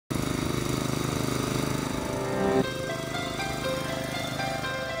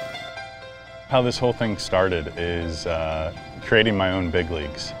How this whole thing started is creating my own big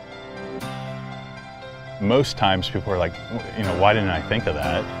leagues. Most times people are like, why didn't I think of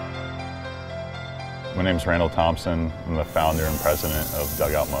that? My name's Randall Thompson. I'm the founder and president of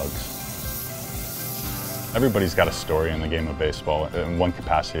Dugout Mugs. Everybody's got a story in the game of baseball in one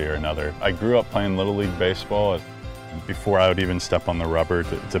capacity or another. I grew up playing Little League baseball. Before I would even step on the rubber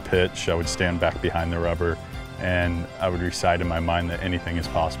to pitch, I would stand back behind the rubber and I would recite in my mind that anything is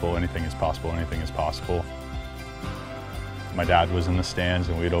possible, anything is possible, anything is possible. My dad was in the stands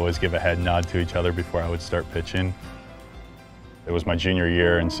and we'd always give a head nod to each other before I would start pitching. It was my junior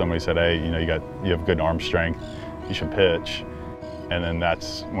year and somebody said, hey, you have good arm strength, you should pitch. And then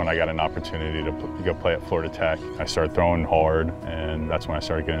that's when I got an opportunity to go play at Florida Tech. I started throwing hard and that's when I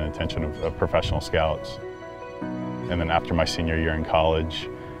started getting the attention of professional scouts. And then after my senior year in college,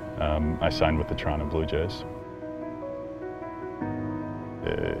 I signed with the Toronto Blue Jays.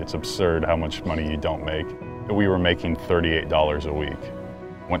 It's absurd how much money you don't make. We were making $38 a week.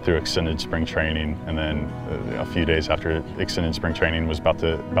 Went through extended spring training, and then a few days after extended spring training was about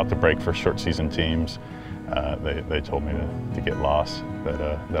to break for short season teams, they told me to get lost,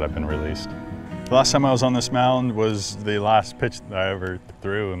 that I've been released. The last time I was on this mound was the last pitch that I ever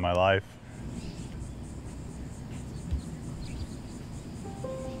threw in my life.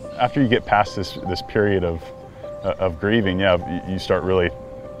 After you get past this period of grieving, you start really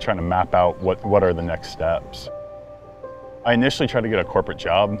trying to map out what are the next steps. I initially tried to get a corporate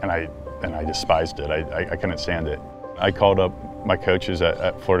job and I despised it. I couldn't stand it. I called up my coaches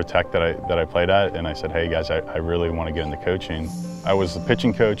at Florida Tech that I played at and I said, hey guys, I really want to get into coaching. I was the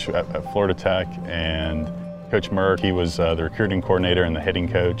pitching coach at Florida Tech, and Coach Murr, he was the recruiting coordinator and the hitting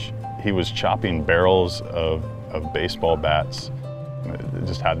coach. He was chopping barrels of baseball bats. I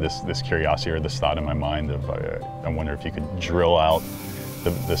just had this curiosity or this thought in my mind of, I wonder if you could drill out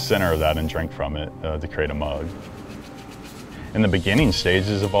the center of that and drink from it to create a mug. In the beginning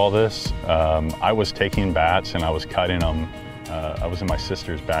stages of all this, I was taking bats and I was cutting them. I was in my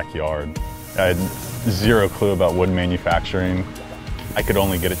sister's backyard. I had zero clue about wood manufacturing. I could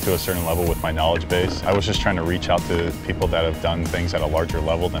only get it to a certain level with my knowledge base. I was just trying to reach out to people that have done things at a larger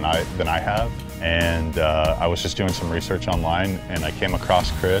level than I have. And I was just doing some research online and I came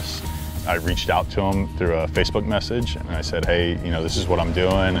across Chris. I reached out to him through a Facebook message and I said, hey, this is what I'm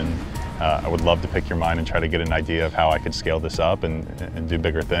doing and I would love to pick your mind and try to get an idea of how I could scale this up and do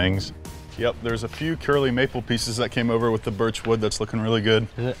bigger things. Yep, there's a few curly maple pieces that came over with the birch wood that's looking really good.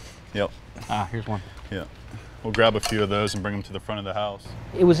 Is it? Yep. Ah, here's one. Yeah. We'll grab a few of those and bring them to the front of the house.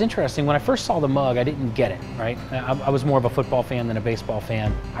 It was interesting. When I first saw the mug, I didn't get it, right? I was more of a football fan than a baseball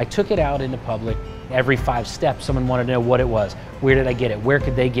fan. I took it out into public. Every 5 steps, someone wanted to know what it was. Where did I get it? Where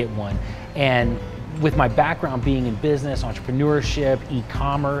could they get one? And with my background being in business, entrepreneurship,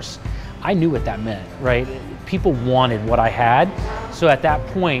 e-commerce, I knew what that meant, right? People wanted what I had. So at that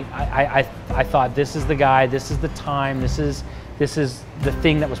point, I thought, this is the guy, this is the time, this is the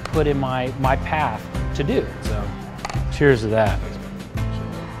thing that was put in my path to do. So cheers to that.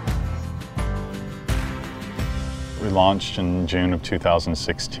 We launched in June of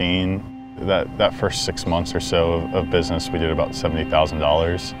 2016. That first 6 months or so of business, we did about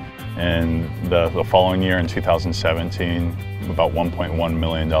 $70,000. And the following year in 2017, about $1.1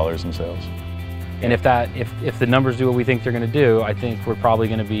 million in sales. And if the numbers do what we think they're going to do, I think we're probably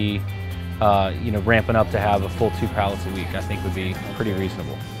going to be ramping up to have a full 2 pallets a week. I think would be pretty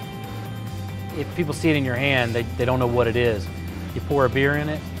reasonable. If people see it in your hand, they don't know what it is. You pour a beer in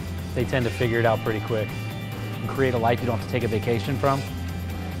it, they tend to figure it out pretty quick. And create a life you don't have to take a vacation from.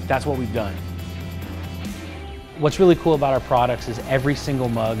 That's what we've done. What's really cool about our products is every single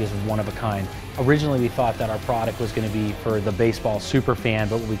mug is one of a kind. Originally we thought that our product was going to be for the baseball super fan,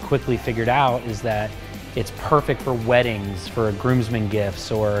 but what we quickly figured out is that it's perfect for weddings, for groomsmen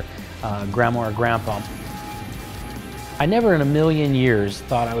gifts, or grandma or grandpa. I never in a million years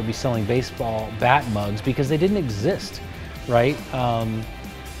thought I would be selling baseball bat mugs because they didn't exist, right?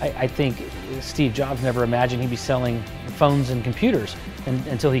 I think Steve Jobs never imagined he'd be selling phones and computers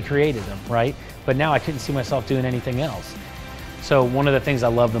until he created them, right? But now I couldn't see myself doing anything else. So one of the things I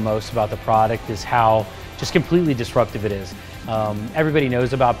love the most about the product is how just completely disruptive it is. Everybody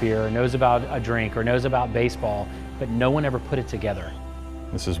knows about beer, knows about a drink, or knows about baseball, but no one ever put it together.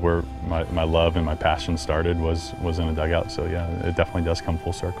 This is where my love and my passion started, was in a dugout, so yeah, it definitely does come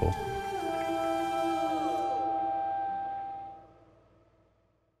full circle.